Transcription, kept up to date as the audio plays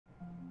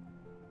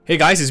Hey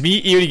guys, it's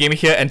me, EODGamer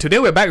here, and today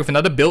we're back with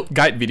another build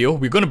guide video.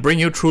 We're going to bring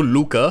you through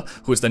Luka,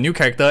 who is the new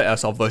character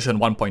as of version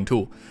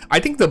 1.2.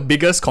 I think the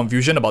biggest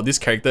confusion about this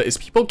character is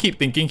people keep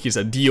thinking he's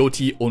a DOT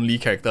only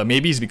character.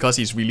 Maybe it's because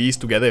he's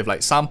released together with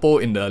like Sampo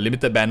in the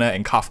limited banner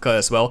and Kafka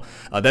as well.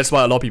 That's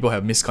why a lot of people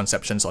have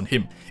misconceptions on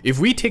him. If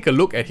we take a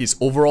look at his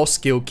overall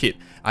skill kit,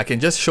 I can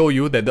just show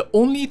you that the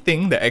only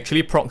thing that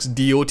actually procs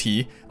DOT,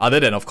 other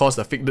than of course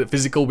the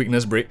physical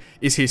weakness break,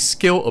 is his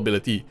skill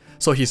ability.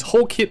 So his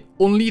whole kit,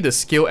 only the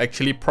skill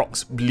actually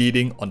procs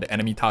bleeding on the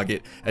enemy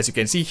target. As you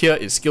can see here,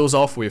 it scales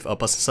off with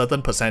a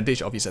certain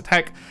percentage of his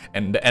attack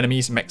and the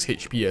enemy's max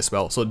HP as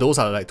well. So those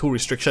are like two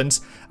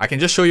restrictions. I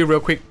can just show you real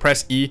quick,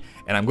 press E,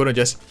 and I'm going to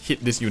just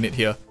hit this unit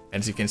here.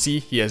 And as you can see,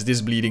 he has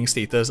this bleeding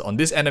status on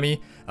this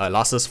enemy,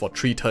 lasts for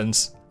 3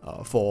 turns.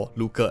 For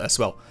Luka as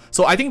well.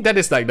 So I think that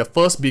is like the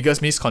first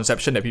biggest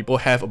misconception that people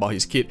have about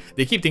his kit.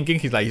 They keep thinking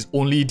he's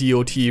only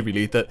DOT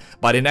related,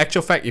 but in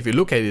actual fact, if you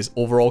look at his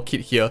overall kit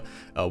here,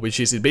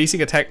 which is his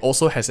basic attack,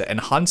 also has an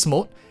enhanced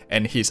mode,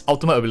 and his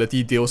ultimate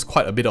ability deals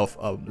quite a bit of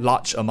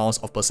large amounts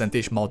of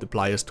percentage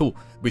multipliers too,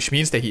 which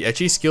means that he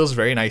actually scales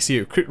very nicely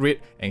with crit rate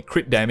and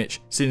crit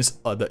damage, since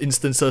the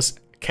instances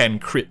can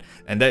crit,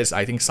 and that is,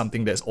 I think,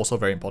 something that's also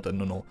very important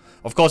to know.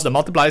 Of course, the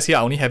multipliers here,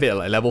 I only have it at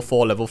like level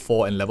 4,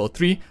 and level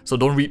 3, so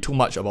don't read too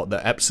much about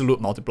the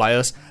absolute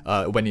multipliers.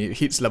 When it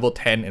hits level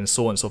 10 and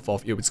so on and so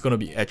forth, it's going to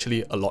be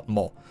actually a lot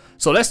more.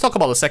 So let's talk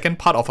about the second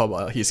part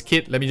of his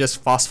kit. Let me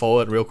just fast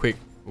forward real quick.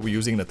 We're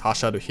using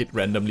Natasha to hit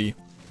randomly.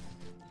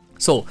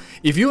 So,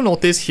 if you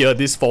notice here,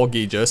 these 4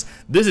 gauges,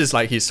 this is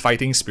like his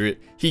fighting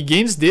spirit. He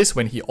gains this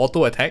when he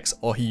auto attacks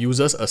or he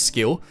uses a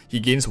skill.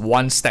 He gains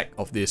 1 stack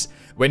of this.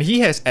 When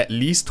he has at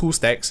least 2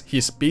 stacks,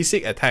 his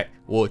basic attack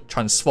will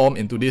transform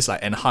into this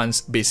like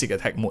enhanced basic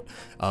attack mode.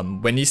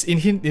 When he's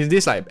in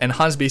this like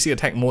enhanced basic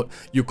attack mode,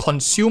 you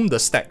consume the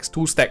stacks,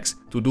 2 stacks,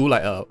 to do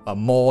like a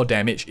more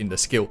damage in the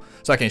skill.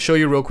 So I can show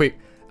you real quick.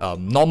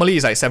 Normally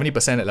it's like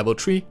 70% at level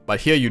 3, but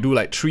here you do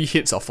like 3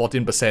 hits of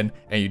 14%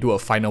 and you do a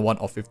final one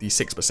of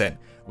 56%.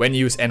 When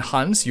you use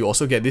Enhance, you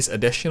also get this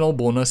additional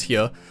bonus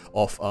here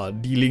of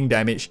dealing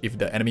damage if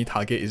the enemy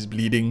target is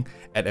bleeding.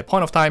 At a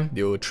point of time,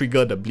 they will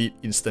trigger the bleed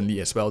instantly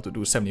as well to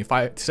do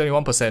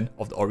 71%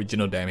 of the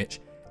original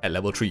damage at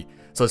level 3.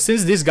 So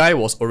since this guy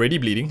was already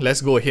bleeding,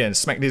 let's go ahead and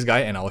smack this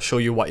guy and I'll show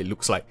you what it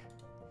looks like.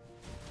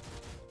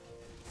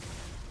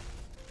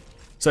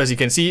 So as you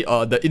can see,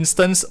 the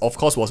instance of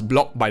course was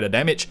blocked by the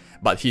damage,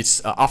 but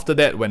his after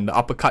that, when the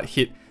uppercut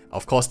hit,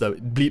 of course the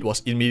bleed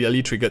was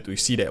immediately triggered to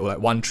see that like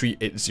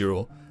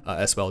 1380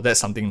 as well. That's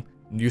something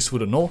useful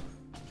to know.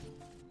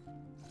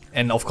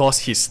 And of course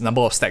his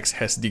number of stacks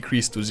has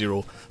decreased to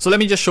 0. So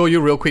let me just show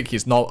you real quick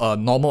his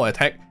normal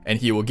attack, and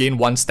he will gain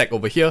 1 stack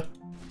over here.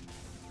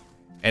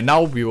 And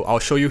now I'll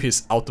show you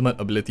his ultimate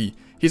ability.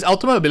 His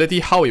ultimate ability,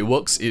 how it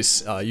works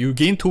is you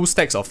gain 2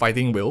 stacks of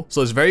fighting will,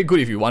 so it's very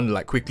good if you want to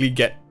like quickly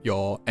get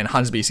your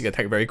enhanced basic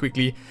attack very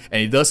quickly,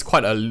 and it does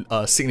quite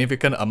a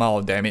significant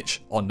amount of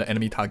damage on the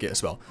enemy target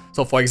as well.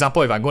 So for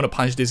example, if I'm going to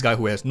punch this guy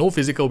who has no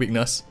physical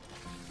weakness,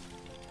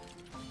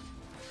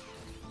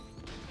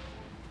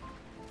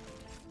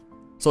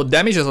 so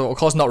damage is of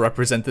course not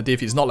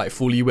representative, it's not like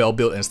fully well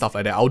built and stuff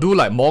like that. I'll do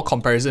like more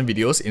comparison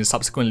videos in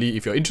subsequently.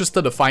 If you're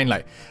interested to find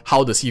like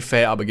how does he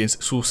fare up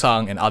against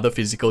Susang and other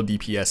physical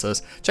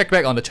DPSs, check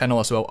back on the channel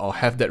as well. I'll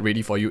have that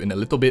ready for you in a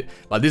little bit,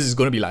 but this is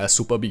going to be like a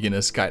super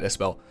beginner's guide as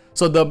well.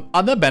 So the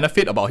other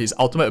benefit about his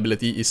ultimate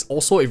ability is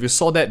also, if you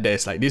saw that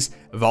there's like this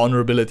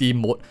vulnerability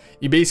mode,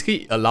 it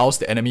basically allows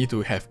the enemy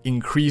to have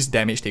increased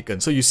damage taken.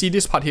 So you see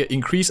this part here,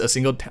 increase a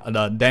single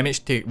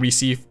damage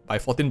received by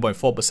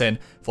 14.4%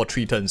 for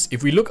 3 turns.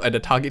 If we look at the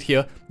target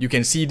here, you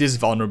can see this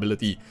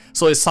vulnerability.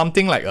 So it's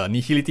something like a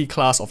nihility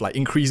class of like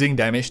increasing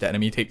damage the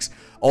enemy takes.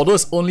 Although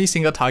it's only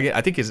single target, I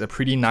think it's a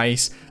pretty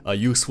nice,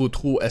 useful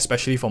tool,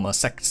 especially from a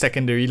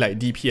secondary like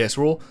DPS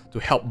role to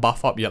help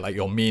buff up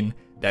your main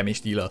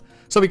damage dealer.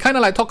 So we kind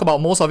of like talk about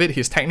most of it.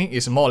 His technique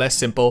is more or less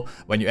simple.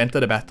 When you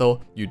enter the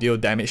battle, you deal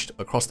damage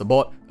across the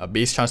board, a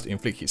base chance to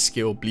inflict his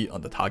skill bleed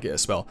on the target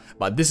as well.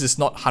 But this is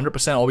not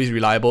 100% always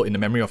reliable in the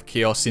Memory of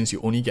Chaos, since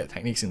you only get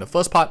techniques in the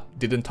first part.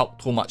 Didn't talk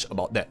too much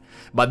about that.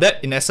 But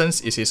that in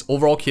essence is his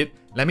overall kit.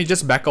 Let me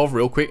just back off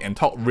real quick and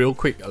talk real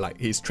quick like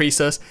his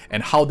tracers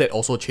and how that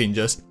also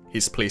changes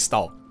his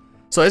playstyle.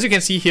 So as you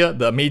can see here,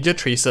 the major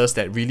tracers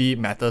that really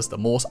matters the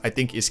most, I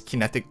think, is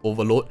Kinetic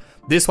Overload.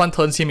 This one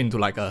turns him into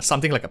like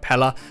something like a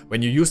Pella.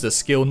 When you use the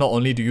skill, not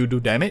only do you do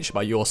damage,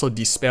 but you also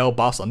dispel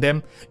buffs on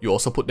them. You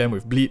also put them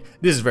with bleed.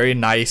 This is very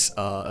nice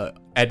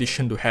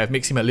addition to have,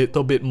 makes him a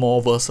little bit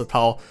more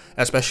versatile,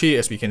 especially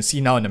as we can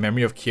see now in the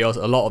Memory of Chaos,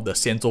 a lot of the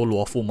Sento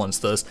Luofu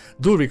monsters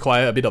do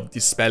require a bit of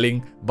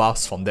dispelling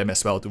buffs from them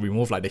as well to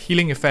remove like the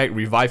healing effect,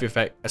 revive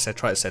effect,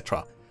 etc,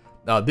 etc.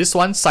 This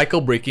one, Cycle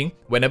Breaking,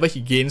 whenever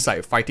he gains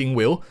like Fighting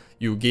Will,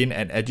 you gain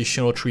an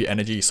additional 3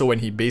 energy. So when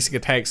he basic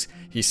attacks,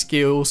 he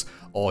skills,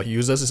 or he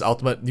uses his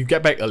ultimate, you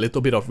get back a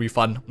little bit of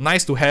refund.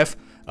 Nice to have.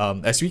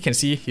 As we can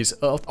see, his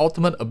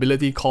ultimate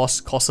ability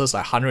costs us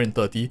like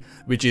 130,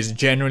 which is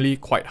generally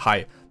quite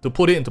high. To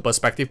put it into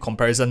perspective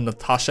comparison,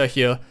 Natasha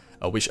here,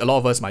 which a lot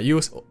of us might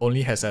use,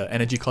 only has an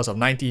energy cost of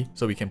 90,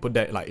 so we can put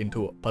that like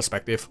into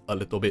perspective a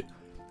little bit.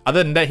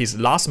 Other than that, his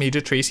last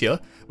major trace here,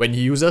 when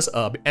he uses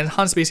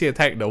enhanced basic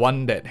attack, the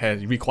one that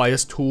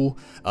requires 2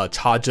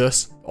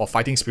 charges of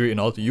fighting spirit in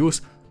order to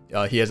use,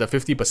 he has a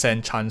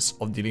 50% chance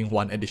of dealing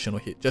 1 additional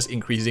hit, just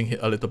increasing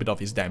a little bit of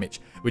his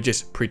damage, which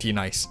is pretty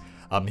nice.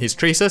 His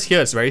traces here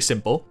is very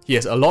simple. He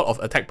has a lot of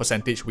attack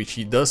percentage, which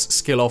he does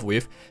scale off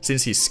with,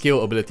 since his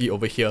skill ability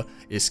over here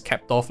is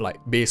capped off like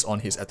based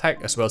on his attack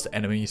as well as the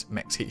enemy's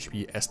max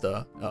HP as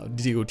the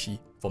DOT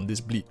from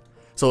this bleed.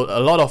 So a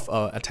lot of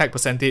attack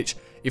percentage.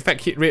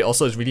 Effect hit rate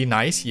also is really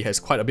nice. He has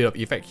quite a bit of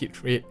effect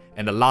hit rate,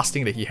 and the last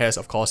thing that he has,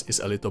 of course, is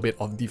a little bit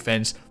of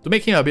defense to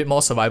make him a bit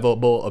more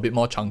survivable, a bit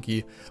more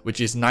chunky,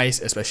 which is nice,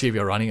 especially if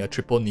you're running a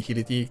triple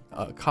nihility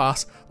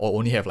class or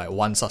only have like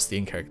 1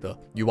 sustain character.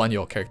 You want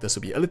your characters to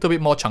be a little bit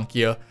more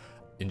chunkier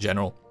in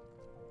general.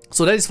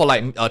 So that is for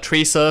like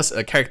tracers,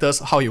 characters,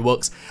 how he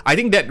works. I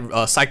think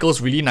that cycles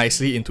really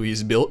nicely into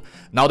his build.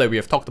 Now that we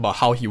have talked about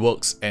how he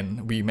works,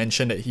 and we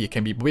mentioned that he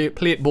can be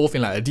played both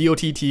in like a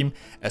DOT team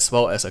as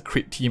well as a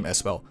crit team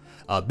as well.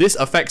 This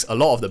affects a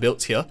lot of the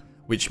builds here,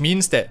 which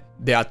means that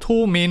there are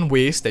 2 main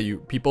ways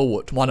that people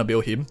would want to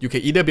build him. You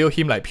can either build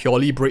him like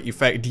purely break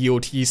effect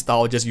DOT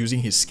style, just using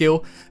his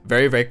skill,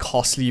 very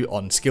costly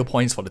on skill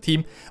points for the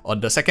team.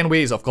 The second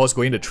way is of course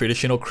going the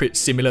traditional crit,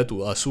 similar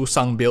to a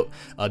Su-Sang build,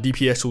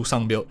 DPS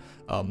Su-Sang build.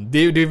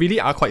 They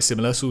really are quite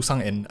similar,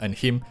 Su-Sang and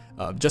him,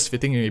 just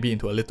fitting maybe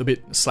into a little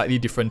bit slightly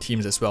different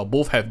teams as well.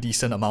 Both have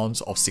decent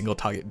amounts of single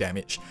target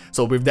damage.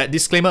 So with that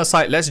disclaimer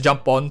aside, let's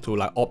jump on to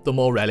like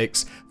optimal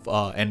relics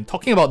and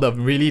talking about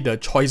the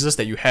choices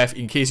that you have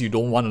in case you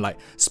don't want to like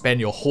spend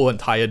your whole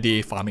entire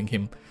day farming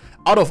him.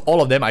 Out of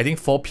all of them, I think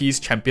 4-piece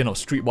champion of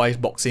streetwise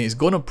boxing is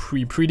going to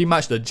be pretty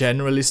much the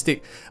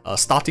generalistic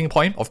starting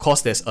point. Of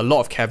course, there's a lot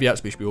of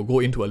caveats which we will go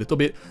into a little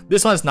bit.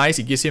 This one is nice.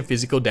 It gives him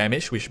physical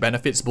damage, which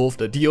benefits both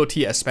the DOT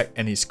aspect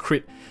and his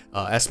crit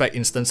aspect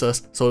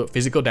instances. So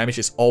physical damage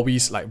is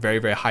always like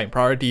very high in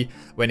priority.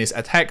 When his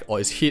attack or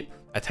his hit,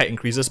 attack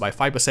increases by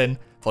 5%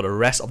 for the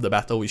rest of the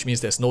battle, which means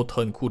there's no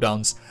turn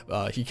cooldowns.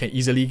 He can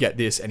easily get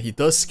this, and he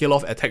does scale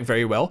off attack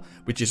very well,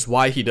 which is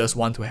why he does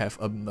want to have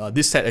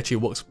this set actually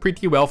works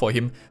pretty well for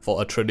him for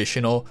a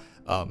traditional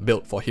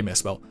build for him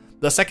as well.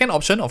 The second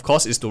option, of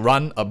course, is to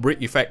run a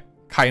break effect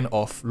kind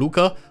of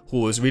Luka,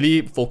 who is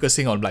really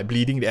focusing on like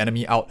bleeding the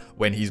enemy out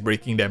when he's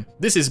breaking them.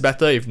 This is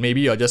better if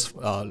maybe you're just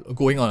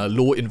going on a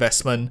low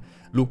investment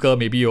Luka,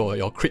 maybe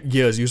your crit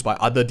gear is used by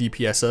other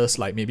DPSers,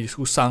 like maybe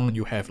Su-Sang,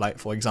 you have like,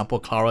 for example,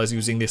 Clara is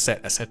using this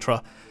set,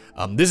 etc.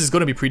 This is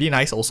going to be pretty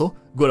nice also.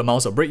 Good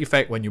amounts of break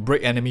effect. When you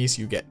break enemies,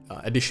 you get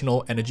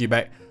additional energy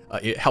back.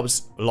 It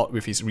helps a lot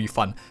with his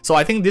refund. So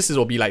I think this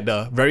will be like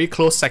the very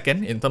close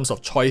second in terms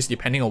of choice,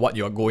 depending on what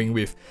you're going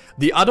with.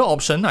 The other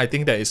option I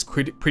think that is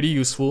pretty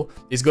useful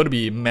is going to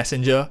be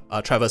Messenger,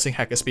 Traversing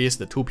Hackerspace,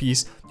 the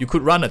 2-piece. You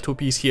could run a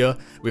 2-piece here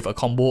with a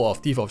combo of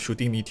Thief of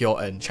Shooting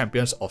Meteor and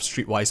Champions of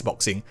Streetwise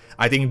Boxing.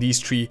 I think these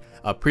 3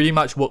 pretty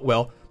much work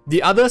well.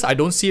 The others, I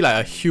don't see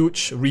like a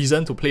huge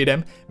reason to play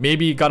them.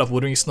 Maybe God of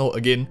Wuthering Snow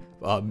again.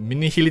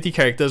 Nihility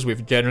characters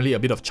with generally a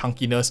bit of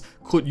chunkiness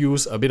could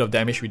use a bit of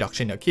damage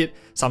reduction in your kit,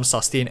 some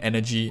sustained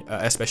energy,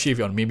 especially if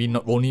you're maybe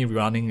not only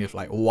running with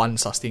like 1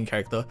 sustained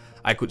character.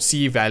 I could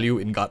see value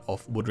in God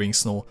of Wuthering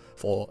Snow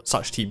for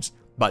such teams.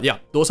 But yeah,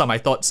 those are my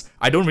thoughts.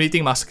 I don't really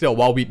think Massacre or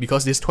Wild Wheat,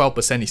 because this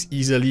 12% is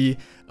easily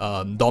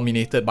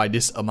dominated by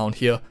this amount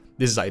here.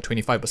 This is like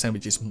 25%,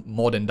 which is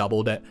more than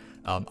double that.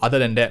 Other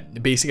than that,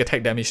 the basic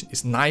attack damage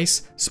is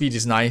nice, speed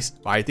is nice,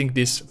 but I think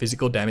this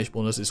physical damage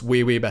bonus is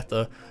way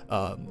better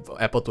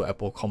for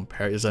apple-to-apple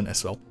comparison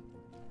as well.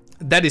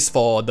 That is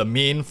for the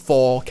main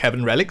 4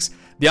 Cavern Relics.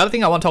 The other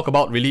thing I want to talk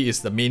about really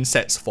is the main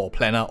sets for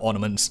planar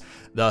ornaments.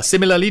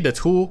 Similarly, the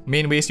 2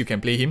 main ways you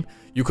can play him.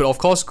 You could of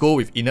course go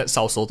with Inert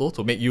Salsoto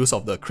to make use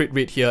of the crit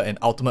rate here and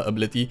ultimate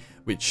ability,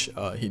 which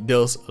he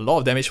deals a lot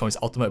of damage from his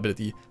ultimate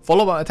ability.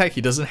 Follow-up attack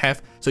he doesn't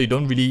have, so you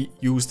don't really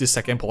use this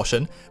second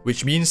portion,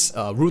 which means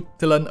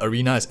Rutilan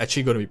Arena is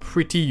actually going to be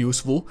pretty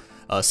useful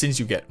since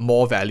you get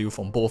more value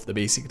from both the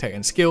basic attack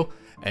and skill.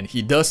 And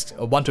he does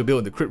want to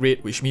build the crit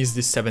rate, which means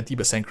this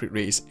 70% crit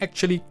rate is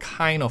actually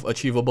kind of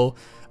achievable,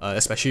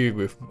 especially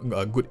with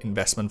a good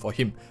investment for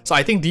him. So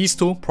I think these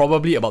 2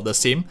 probably about the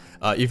same.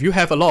 If you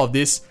have a lot of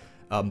this,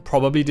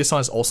 probably this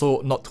one is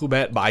also not too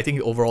bad, but I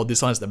think overall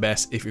this one is the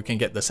best if you can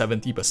get the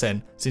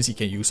 70%, since he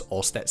can use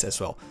all stats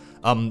as well.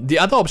 The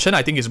other option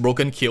I think is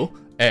Broken Kill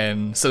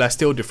and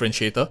Celestial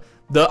Differentiator.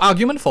 The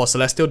argument for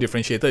Celestial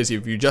Differentiator is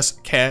if you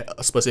just care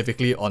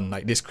specifically on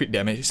like this crit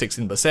damage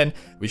 16%,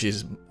 which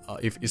is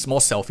if it's more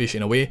selfish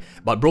in a way,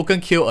 but Broken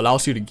Kill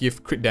allows you to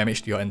give crit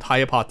damage to your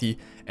entire party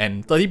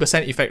and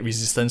 30% effect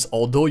resistance.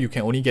 Although you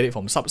can only get it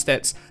from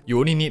substats, you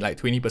only need like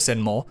 20%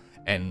 more,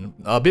 and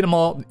a bit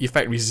more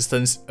effect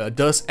resistance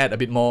does add a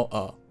bit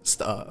more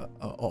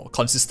or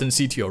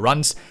consistency to your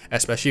runs,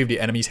 especially if the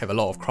enemies have a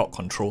lot of crowd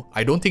control.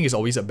 I don't think it's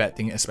always a bad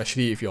thing,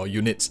 especially if your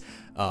units,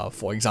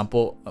 for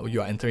example,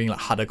 you are entering like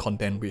harder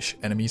content, which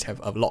enemies have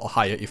a lot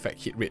higher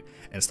effect hit rate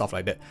and stuff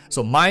like that.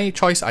 So my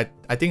choice, I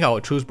think I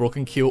would choose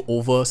Broken Kill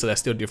over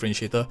Celestial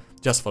Differentiator,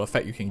 just for the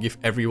fact you can give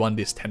everyone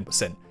this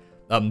 10%.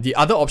 The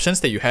other options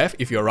that you have,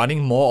 if you're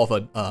running more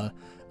of a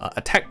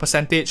attack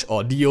percentage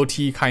or DOT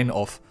kind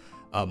of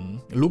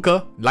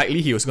Luka, likely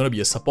he was going to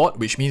be a support,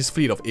 which means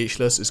Fleet of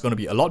Ageless is going to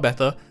be a lot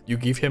better. You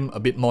give him a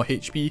bit more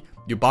HP,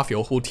 you buff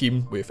your whole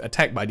team with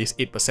attack by this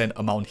 8%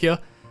 amount here.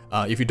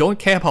 If you don't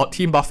care about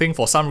team buffing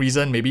for some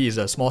reason, maybe it's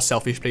a small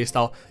selfish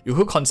playstyle, you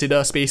could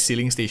consider Space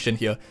Sealing Station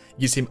here.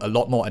 Gives him a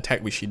lot more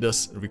attack, which he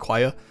does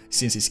require,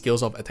 since he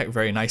scales off attack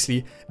very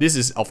nicely. This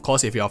is, of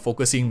course, if you are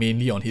focusing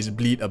mainly on his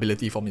bleed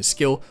ability from his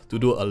skill to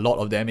do a lot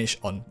of damage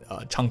on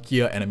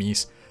chunkier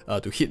enemies,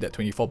 to hit that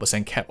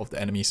 24% cap of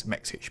the enemy's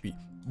max HP.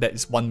 That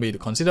is one way to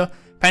consider.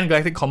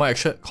 Pan-Galactic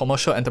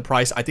Commercial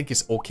Enterprise, I think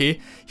is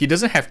okay. He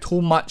doesn't have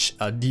too much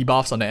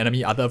debuffs on the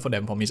enemy other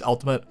than from his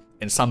ultimate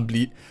and some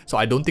bleed, so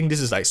I don't think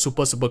this is like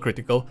super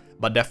critical,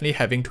 but definitely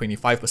having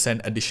 25%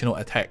 additional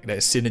attack that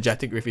is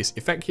synergetic with his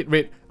effect hit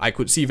rate, I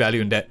could see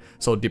value in that.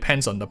 So it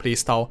depends on the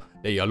playstyle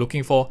that you're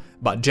looking for,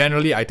 but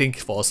generally I think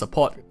for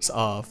support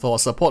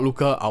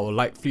Luka, I would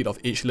like Fleet of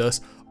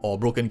Ageless or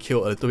Broken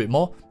Kill a little bit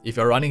more. If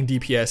you're running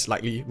DPS,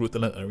 likely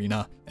Rutland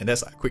Arena, and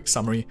that's a quick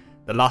summary.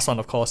 The last one,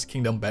 of course,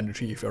 Kingdom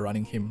Banditry if you're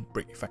running him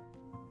Break Effect.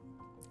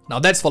 Now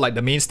that's for like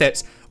the main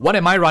stats. What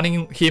am I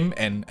running him,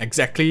 and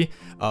exactly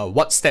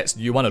what stats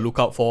do you want to look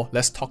out for?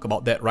 Let's talk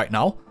about that right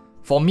now.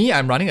 For me,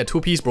 I'm running a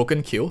 2-piece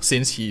Broken Kill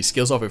since he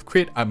scales off with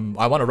crit. I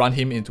want to run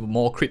him into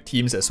more crit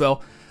teams as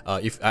well.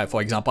 If,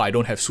 for example, I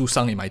don't have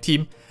Susang in my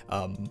team,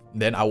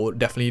 then I would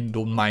definitely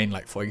don't mind,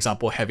 like for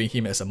example, having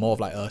him as a more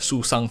of like a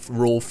Susang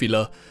role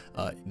filler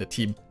in the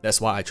team. That's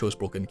why I chose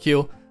Broken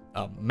Kill.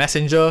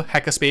 Messenger,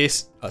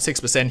 Hackerspace,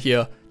 6%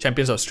 here,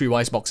 Champions of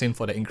Streetwise Boxing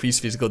for the increased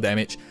physical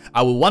damage.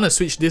 I would want to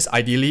switch this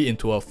ideally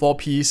into a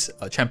 4-piece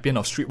Champion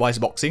of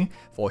Streetwise Boxing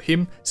for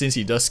him, since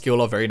he does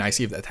scale off very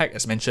nicely with the attack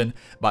as mentioned,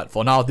 but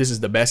for now this is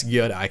the best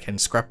gear that I can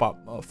scrap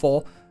up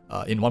for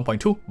in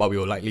 1.2, but we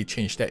will likely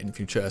change that in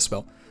future as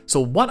well. So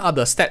what are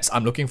the stats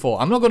I'm looking for?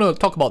 I'm not going to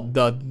talk about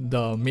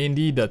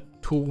mainly the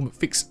 2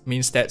 fixed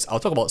main stats. I'll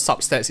talk about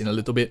sub-stats in a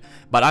little bit,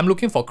 but I'm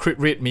looking for crit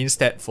rate main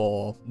stat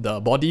for the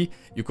body.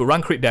 You could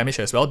run crit damage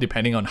as well,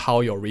 depending on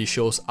how your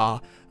ratios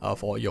are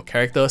for your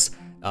characters.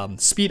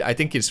 Speed, I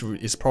think,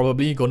 is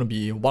probably going to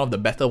be one of the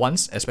better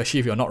ones, especially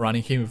if you're not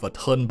running him with a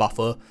turn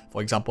buffer.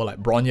 For example,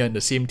 like Bronya in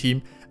the same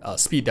team,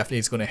 speed definitely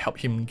is going to help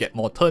him get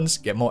more turns,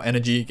 get more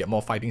energy, get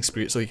more fighting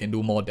spirit, so he can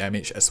do more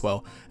damage as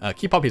well.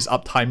 Keep up his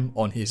uptime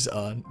on his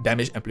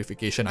damage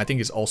amplification, I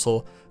think is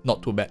also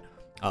not too bad.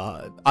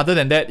 Other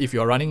than that, if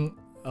you're running,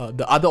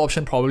 the other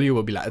option probably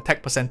will be like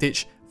attack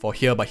percentage for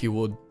here, but he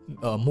will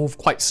move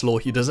quite slow.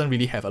 He doesn't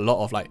really have a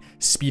lot of like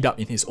speed up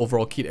in his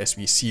overall kit as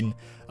we've seen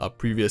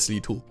previously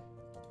too.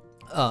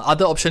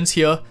 Other options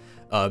here,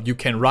 you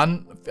can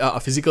run a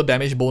physical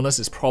damage bonus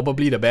is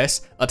probably the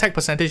best. Attack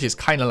percentage is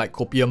kind of like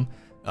Copium,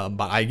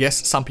 but I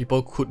guess some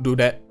people could do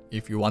that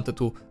if you wanted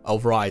to.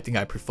 Overall, I think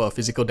I prefer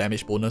physical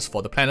damage bonus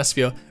for the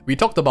Planisphere. We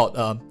talked about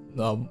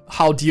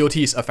how DOT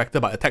is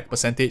affected by attack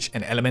percentage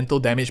and elemental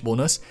damage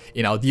bonus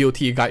in our DOT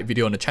guide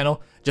video on the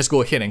channel. Just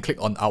go ahead and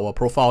click on our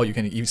profile. You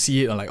can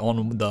see it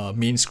on the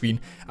main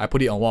screen. I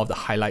put it on one of the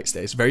highlights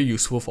that is very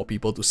useful for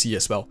people to see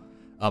as well.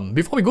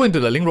 Before we go into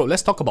the link road,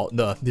 let's talk about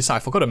this I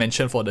forgot to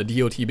mention for the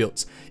DOT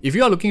builds. If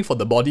you are looking for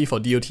the body for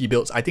DOT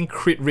builds, I think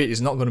crit rate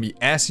is not going to be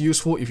as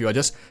useful if you are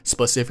just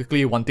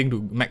specifically wanting to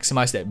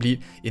maximize that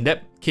bleed. In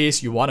that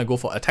case, you want to go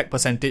for attack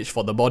percentage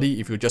for the body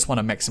if you just want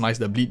to maximize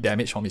the bleed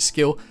damage from his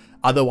skill.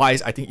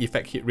 Otherwise, I think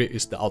effect hit rate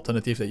is the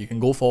alternative that you can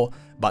go for.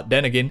 But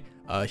then again,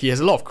 he has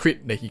a lot of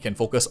crit that he can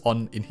focus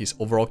on in his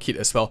overall kit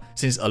as well,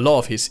 since a lot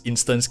of his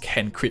instants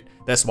can crit.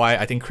 That's why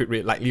I think crit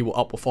rate likely will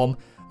outperform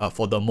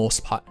for the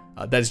most part.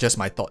 That's just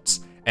my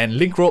thoughts. And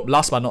Link Rope,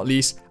 last but not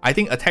least, I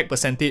think attack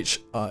percentage,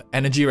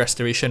 energy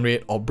restoration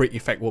rate, or break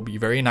effect will be a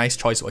very nice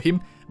choice for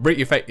him. Break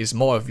effect is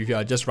more of if you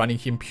are just running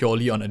him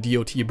purely on a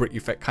DOT break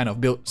effect kind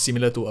of build,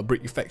 similar to a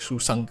break effect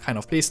Susang kind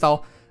of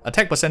playstyle.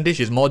 Attack percentage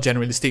is more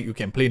generalistic, you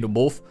can play into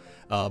both,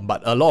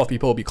 but a lot of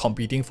people will be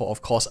competing for,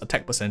 of course,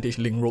 attack percentage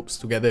Link Ropes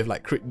together with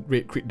like crit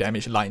rate, crit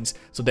damage lines.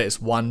 So that is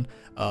one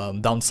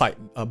downside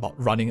about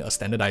running a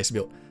standardized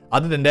build.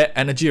 Other than that,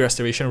 energy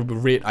restoration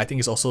rate I think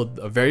is also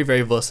a very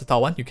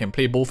versatile one. You can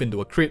play both into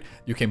a crit,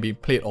 you can be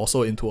played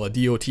also into a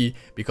DOT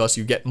because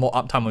you get more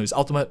uptime on his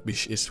ultimate,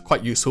 which is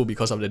quite useful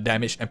because of the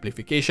damage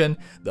amplification,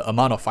 the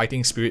amount of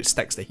fighting spirit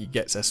stacks that he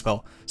gets as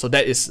well. So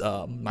that is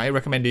my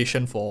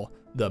recommendation for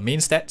the main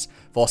stats.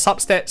 For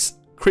substats,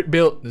 crit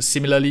build,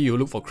 similarly you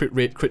look for crit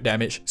rate, crit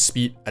damage,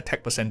 speed,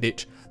 attack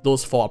percentage.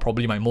 Those 4 are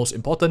probably my most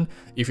important.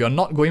 If you're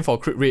not going for a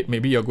crit rate,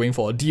 maybe you're going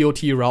for a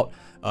DOT route,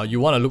 you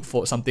want to look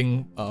for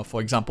something,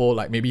 for example,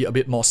 like maybe a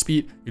bit more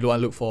speed. You want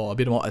to look for a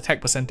bit more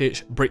attack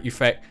percentage, break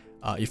effect,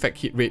 effect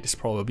hit rate is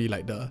probably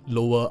like the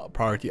lower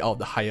priority out of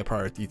the higher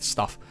priority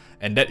stuff.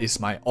 And that is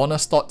my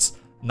honest thoughts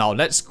Now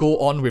let's go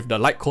on with the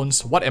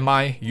Lightcones. What am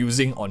I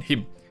using on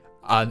him?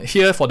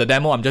 Here for the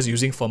demo, I'm just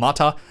using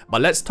Fermata,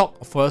 but let's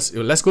talk first,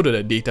 let's go to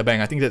the data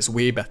bank. I think that's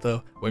way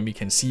better when we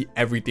can see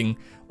everything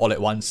all at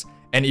once.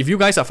 And if you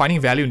guys are finding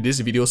value in this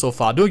video so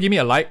far, do give me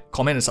a like,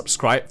 comment and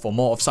subscribe for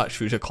more of such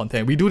future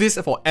content. We do this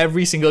for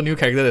every single new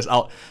character that's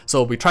out,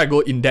 so we try to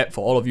go in depth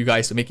for all of you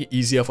guys to make it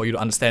easier for you to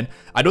understand.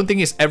 I don't think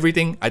it's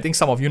everything. I think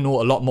some of you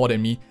know a lot more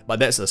than me, but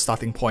that's a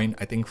starting point,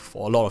 I think,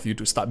 for a lot of you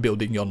to start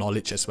building your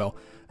knowledge as well.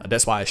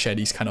 That's why I share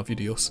these kind of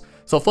videos.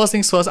 So first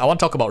things first, I want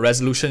to talk about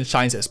Resolution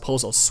Shines as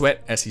Pulse of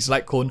Sweat as his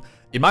light cone.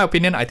 In my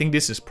opinion, I think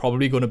this is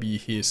probably going to be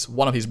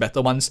one of his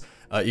better ones.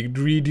 It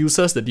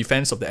reduces the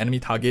defense of the enemy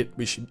target,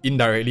 which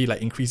indirectly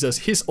increases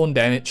his own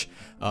damage.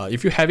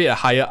 If you have it at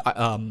higher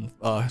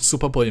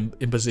super pull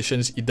in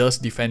positions, it does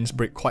defense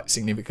break quite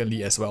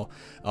significantly as well.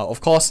 Of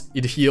course,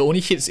 he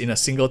only hits in a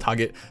single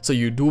target, so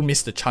you do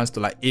miss the chance to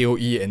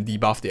AoE and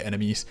debuff the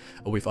enemies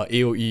with an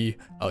AoE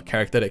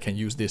character that can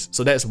use this.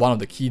 So that's one of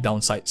the key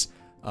downsides.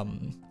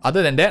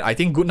 Other than that, I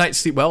think Good Night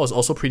Sleep Well is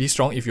also pretty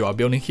strong if you are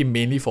building him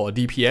mainly for a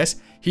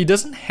DPS. He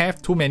doesn't have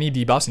too many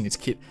debuffs in his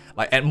kit.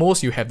 At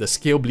most, you have the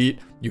Scale Bleed,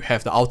 you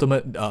have the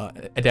ultimate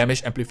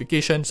damage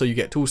amplification, so you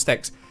get 2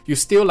 stacks. You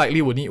still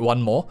likely will need 1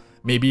 more.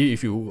 Maybe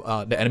if you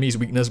the enemy's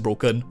weakness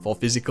broken for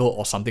physical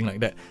or something like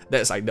that.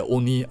 That's the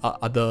only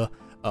other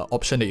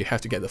option that you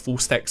have to get the full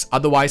stacks.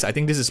 Otherwise, I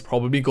think this is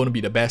probably going to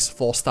be the best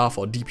 4-star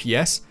for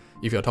DPS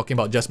if you're talking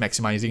about just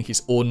maximizing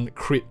his own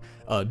crit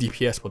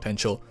DPS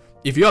potential.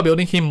 If you are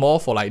building him more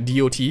for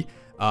DOT,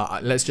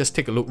 let's just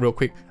take a look real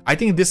quick. I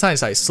think this one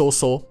is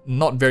so-so,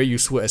 not very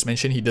useful. As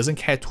mentioned, he doesn't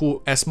care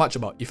as much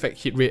about effect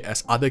hit rate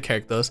as other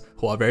characters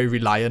who are very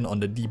reliant on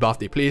the debuff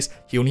they place.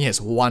 He only has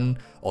 1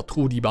 or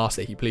 2 debuffs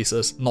that he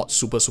places, not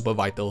super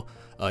vital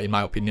in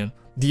my opinion.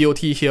 DOT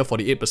here for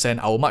the 8%,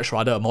 I would much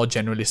rather a more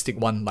generalistic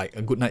one like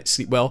a Good Night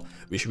Sleep Well,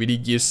 which really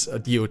gives a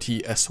DOT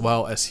as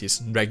well as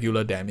his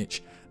regular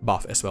damage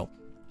buff as well.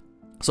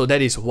 So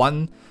that is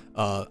one.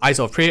 Eyes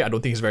of Prey, I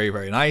don't think it's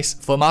very nice.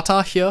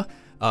 Fermata here,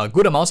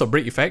 good amounts of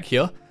break effect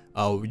here.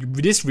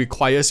 This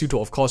requires you to,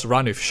 of course,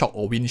 run with Shock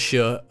or Wind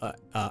Shear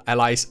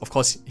allies. Of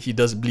course, he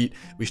does bleed,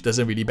 which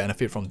doesn't really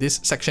benefit from this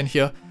section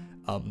here.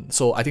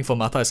 So I think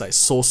Fermata is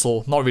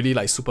so-so, not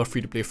really super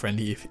free-to-play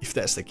friendly if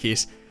that's the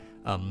case.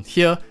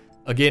 Here,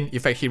 again,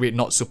 effect hit rate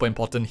not super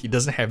important. He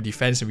doesn't have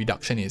defense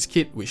reduction in his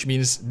kit, which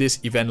means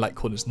this event light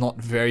cone is not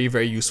very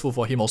useful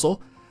for him also.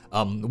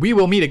 We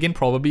Will Meet again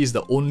probably is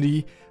the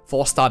only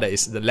 4-star that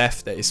is the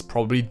left that is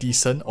probably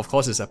decent. Of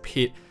course, it's a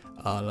paid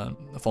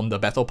from the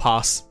Battle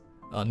Pass,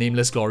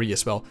 Nameless Glory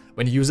as well.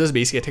 When he uses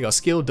basic attack or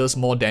skill, does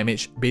more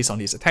damage based on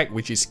his attack,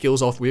 which he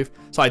skills off with.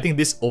 So I think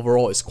this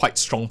overall is quite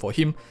strong for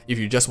him if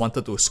you just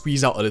wanted to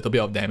squeeze out a little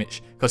bit of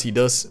damage, because he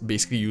does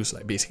basically use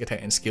basic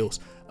attack and skills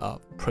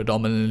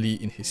predominantly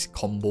in his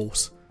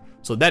combos.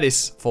 So that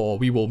is for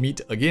We Will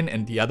Meet again,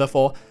 and the other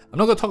 4. I'm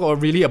not going to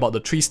talk really about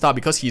the 3-star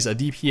because he's a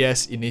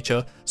DPS in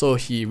nature, so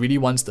he really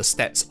wants the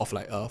stats of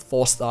a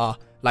 4-star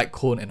light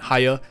cone and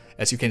higher.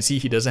 As you can see,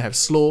 he doesn't have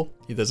slow,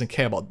 he doesn't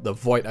care about the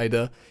void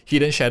either.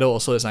 Hidden Shadow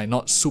also is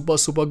not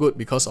super good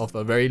because of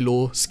a very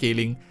low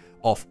scaling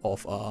of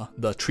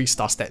the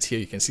 3-star stats here.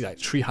 You can see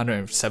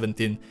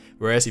 317,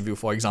 whereas if you,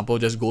 for example,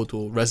 just go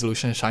to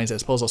Resolution Shines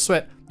as Pulse of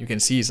Sweat, you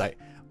can see it's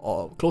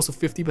close to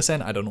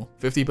 50%, I don't know,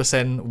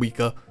 50%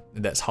 weaker,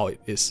 and that's how it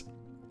is.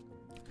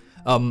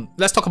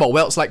 Let's talk about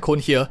Welt's Light Cone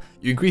here.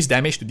 You increase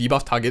damage to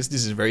debuff targets,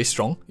 this is very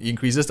strong. It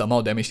increases the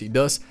amount of damage it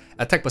does.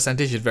 Attack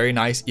percentage is very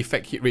nice,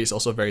 effect hit rate is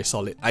also very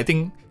solid. I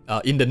think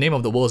In the Name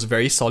of the World is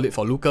very solid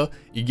for Luka.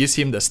 It gives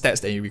him the stats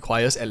that he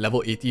requires. At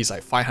level 80 is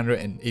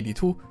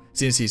 582,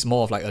 since he's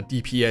more of a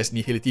DPS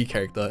nihility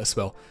character as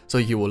well. So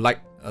he will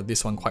like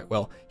this one quite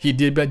well. He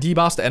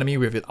debuffs the enemy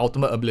with his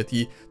ultimate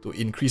ability to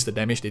increase the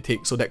damage they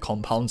take, so that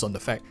compounds on the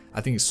fact.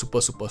 I think it's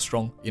super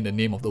strong in the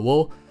Name of the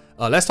World.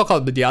 Let's talk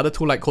about the other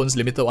 2 light cones,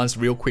 limited ones,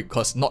 real quick,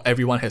 because not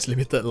everyone has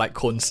limited light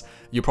cones.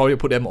 You probably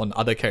put them on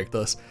other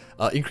characters.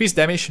 Increased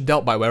damage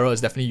dealt by wearer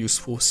is definitely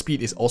useful.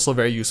 Speed is also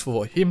very useful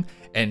for him,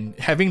 and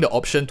having the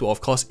option to,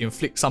 of course,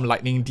 inflict some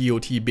lightning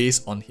DOT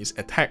based on his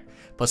attack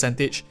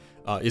percentage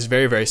is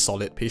very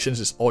solid.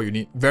 Patience is all you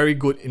need. Very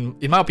good.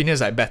 In my opinion,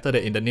 it's better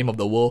than In the Name of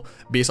the World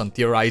based on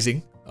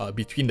theorizing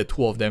between the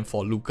 2 of them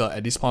for Luka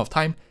at this point of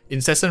time.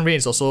 Incessant Rain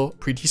is also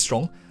pretty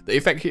strong. The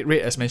effect hit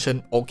rate, as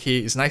mentioned, okay,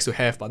 it's nice to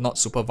have, but not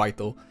super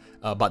vital.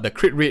 But the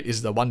crit rate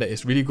is the one that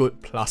is really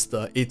good, plus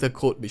the Aether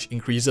Coat, which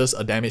increases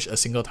a damage a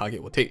single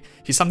target will take.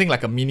 He's something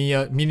like a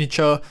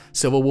miniature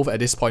Silver Wolf at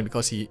this point,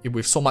 because he,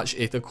 with so much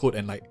Aether Coat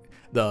and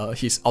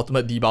his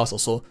ultimate debuffs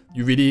also,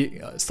 you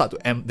really start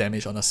to amp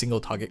damage on a single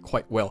target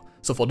quite well.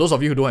 So for those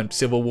of you who don't have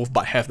Silver Wolf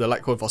but have the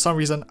light code for some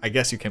reason, I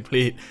guess you can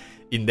play it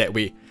in that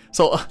way.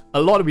 So a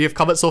lot we have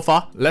covered so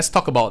far. Let's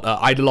talk about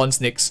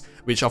Eidolons next,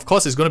 which of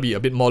course is going to be a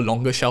bit more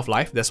longer shelf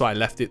life. That's why I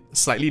left it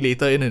slightly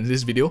later in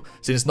this video,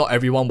 since not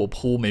everyone will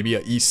pull maybe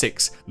a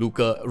E6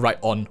 Luka right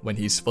on when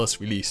he's first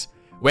released.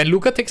 When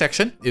Luka takes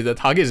action, if the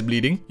target is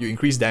bleeding, you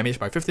increase damage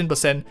by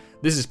 15%.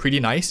 This is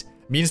pretty nice.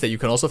 Means that you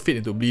can also fit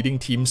into bleeding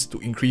teams to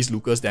increase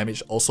Luka's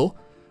damage also.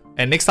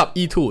 And next up,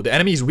 E2. The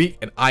enemy is weak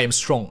and I am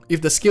strong. If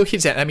the skill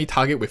hits an enemy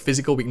target with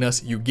physical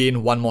weakness, you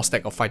gain 1 more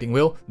stack of fighting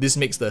will. This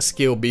makes the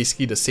skill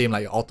basically the same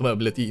like your ultimate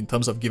ability in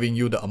terms of giving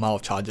you the amount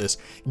of charges,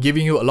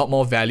 giving you a lot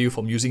more value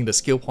from using the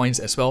skill points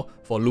as well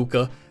for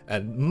Luka,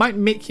 and might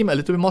make him a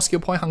little bit more skill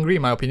point hungry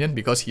in my opinion,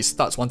 because he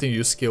starts wanting to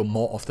use skill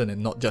more often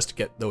and not just to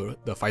get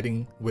the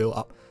fighting will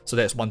up. So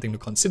that's one thing to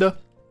consider.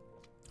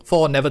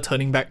 4. Never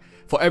turning back.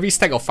 For every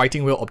stack of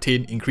fighting will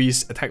obtained,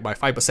 increase attack by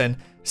 5%,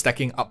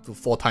 stacking up to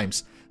 4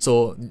 times.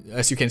 So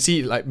as you can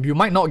see, like you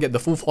might not get the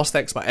full 4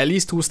 stacks, but at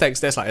least 2 stacks,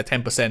 that's like a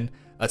 10%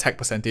 attack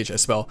percentage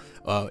as well.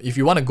 If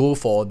you want to go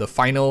for the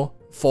final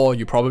 4,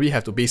 you probably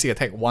have to basic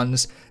attack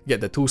once,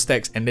 get the 2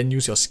 stacks, and then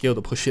use your skill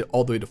to push it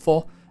all the way to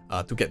 4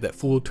 to get that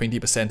full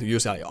 20% to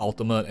use like your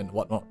ultimate and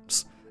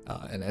whatnots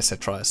and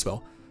etc. as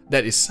well.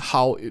 That is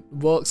how it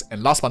works.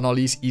 And last but not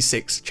least,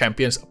 E6,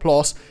 Champion's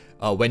Applause.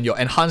 When your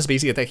enhanced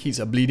basic attack hits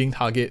a bleeding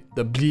target,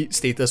 the bleed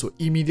status will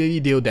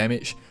immediately deal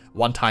damage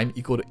 1 time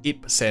equal to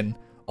 8%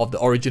 of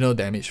the original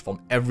damage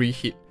from every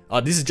hit.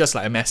 This is just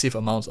like a massive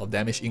amount of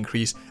damage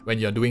increase when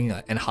you're doing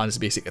an enhanced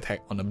basic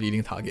attack on a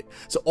bleeding target.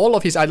 So all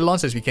of his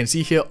Eidolons, as we can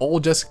see here, all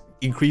just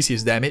increase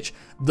his damage.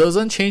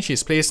 Doesn't change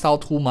his playstyle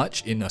too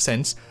much in a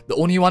sense. The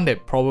only one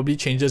that probably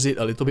changes it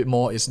a little bit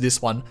more is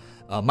this one.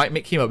 Might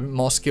make him a bit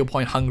more skill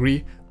point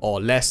hungry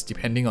or less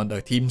depending on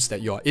the teams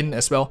that you are in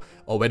as well,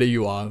 or whether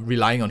you are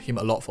relying on him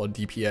a lot for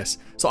DPS.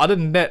 So other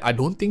than that, I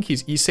don't think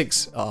his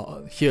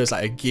E6 here is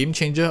like a game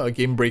changer, a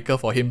game breaker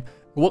for him.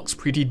 Works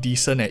pretty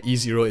decent at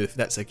E0 if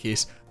that's the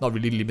case, not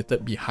really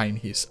limited behind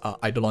his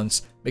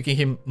Eidolons, making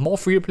him more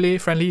free-to-play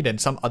friendly than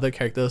some other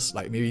characters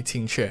like maybe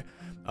Tingxue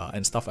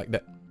and stuff like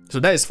that. So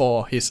that is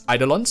for his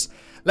Eidolons.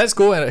 Let's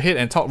go ahead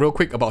and talk real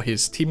quick about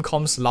his team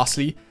comps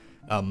lastly.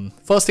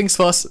 First things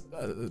first,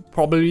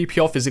 probably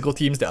pure physical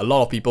teams that a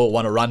lot of people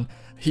want to run.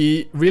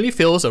 He really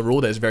fills a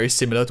role that is very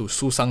similar to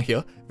Susang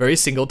here, very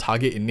single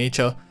target in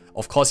nature.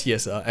 Of course, he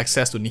has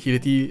access to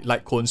Nihility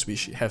Lightcones,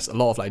 which has a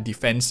lot of like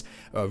defense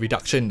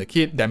reduction in the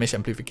kit, damage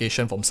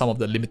amplification from some of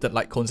the limited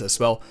Lightcones as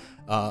well.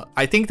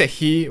 I think that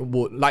he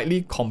would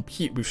likely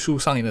compete with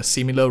Susang in a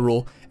similar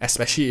role,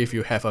 especially if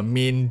you have a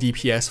main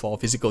DPS for a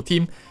physical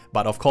team.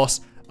 But of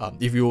course,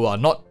 if you are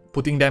not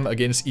putting them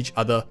against each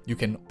other, you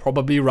can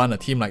probably run a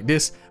team like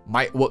this.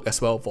 Might work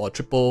as well for a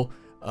triple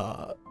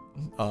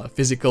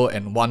physical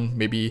and one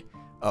maybe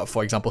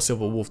for example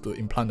Silver Wolf to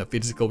implant a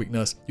physical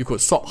weakness. You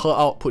could swap her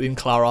out, put in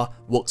Clara,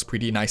 works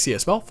pretty nicely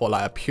as well for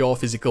like a pure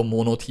physical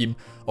mono team.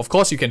 Of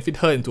course, you can fit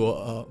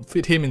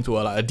him into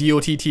like a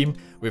DOT team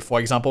with, for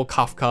example,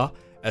 Kafka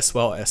as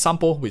well as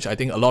Sampo, which I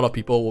think a lot of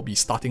people will be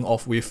starting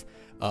off with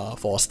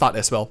for a start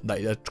as well,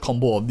 like a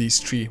combo of these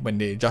 3 when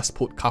they just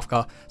put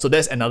Kafka. So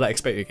that's another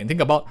aspect you can think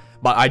about.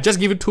 But I just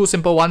give you 2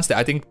 simple ones that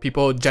I think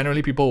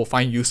generally people will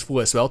find useful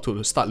as well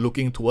to start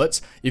looking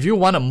towards. If you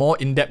want a more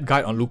in-depth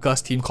guide on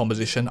Luka's team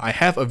composition, I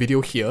have a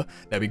video here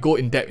that we go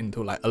in-depth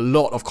into like a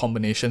lot of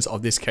combinations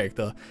of this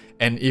character.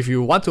 And if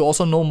you want to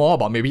also know more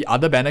about maybe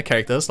other banner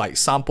characters like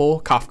Sampo,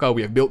 Kafka,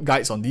 we have built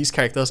guides on these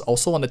characters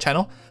also on the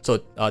channel. So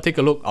take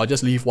a look. I'll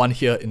just leave one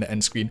here in the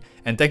end screen.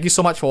 And thank you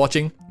so much for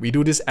watching. We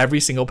do this every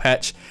single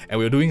patch, and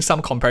we're doing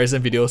some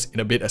comparison videos in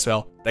a bit as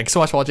well. Thanks so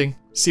much for watching.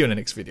 See you in the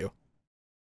next video.